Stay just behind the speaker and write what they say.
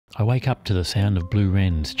I wake up to the sound of blue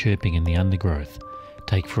wrens chirping in the undergrowth,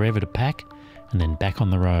 take forever to pack, and then back on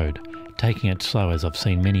the road, taking it slow as I've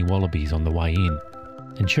seen many wallabies on the way in.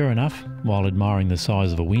 And sure enough, while admiring the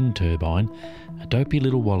size of a wind turbine, a dopey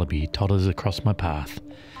little wallaby totters across my path.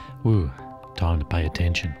 Woo, time to pay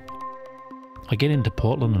attention. I get into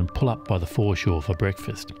Portland and pull up by the foreshore for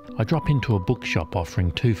breakfast. I drop into a bookshop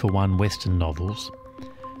offering 2-for-1 Western novels.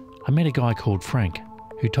 I met a guy called Frank,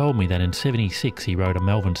 who told me that in '76 he rode a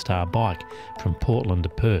Melbourne Star bike from Portland to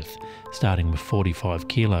Perth, starting with 45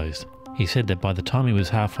 kilos. He said that by the time he was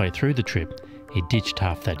halfway through the trip, he'd ditched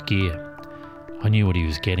half that gear. I knew what he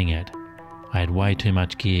was getting at. I had way too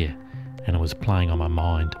much gear, and it was playing on my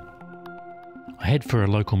mind. I head for a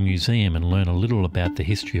local museum and learn a little about the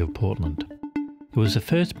history of Portland. It was the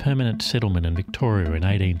first permanent settlement in Victoria in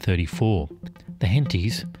 1834. The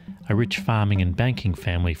Hentys, a rich farming and banking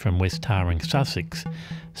family from West Tarring, Sussex,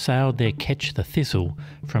 sailed their Ketch the Thistle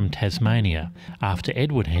from Tasmania after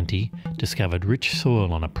Edward Henty discovered rich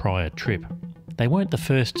soil on a prior trip. They weren't the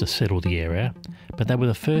first to settle the area, but they were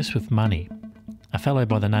the first with money. A fellow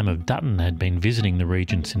by the name of Dutton had been visiting the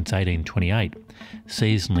region since 1828,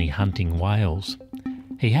 seasonally hunting whales.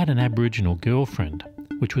 He had an Aboriginal girlfriend,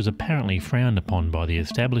 which was apparently frowned upon by the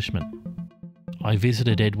establishment. I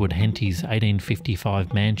visited Edward Henty's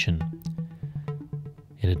 1855 mansion.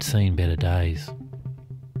 It had seen better days.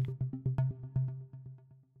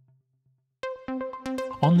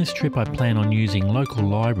 On this trip I plan on using local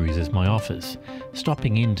libraries as my office,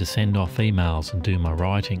 stopping in to send off emails and do my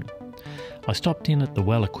writing. I stopped in at the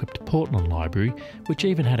well-equipped Portland Library, which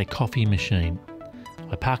even had a coffee machine.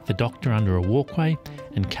 I parked the doctor under a walkway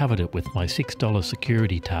and covered it with my $6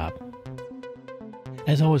 security tarp.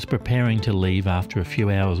 As I was preparing to leave after a few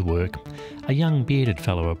hours' work, a young bearded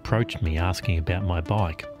fellow approached me asking about my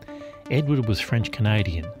bike. Edward was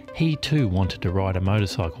French-Canadian. He too wanted to ride a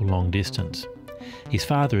motorcycle long distance. His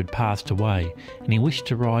father had passed away and he wished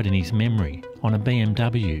to ride in his memory on a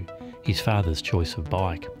BMW, his father's choice of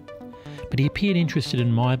bike. But he appeared interested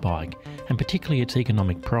in my bike, and particularly its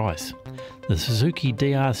economic price. The Suzuki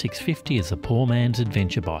DR650 is a poor man's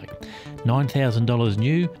adventure bike, $9,000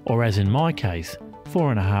 new, or as in my case,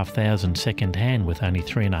 $4,500 second hand with only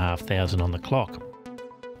 $3,500 on the clock.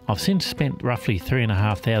 I've since spent roughly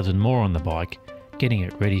 $3,500 more on the bike, getting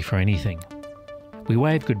it ready for anything. We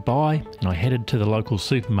waved goodbye and I headed to the local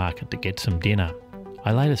supermarket to get some dinner.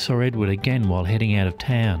 I later saw Edward again while heading out of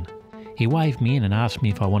town. He waved me in and asked me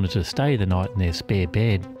if I wanted to stay the night in their spare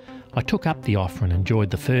bed. I took up the offer and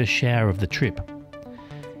enjoyed the first shower of the trip.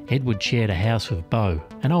 Edward shared a house with Beau,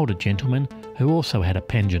 an older gentleman who also had a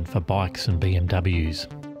penchant for bikes and BMWs.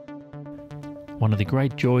 One of the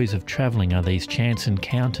great joys of travelling are these chance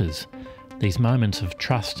encounters, these moments of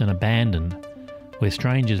trust and abandon, where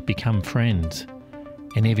strangers become friends,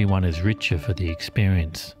 and everyone is richer for the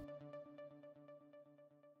experience.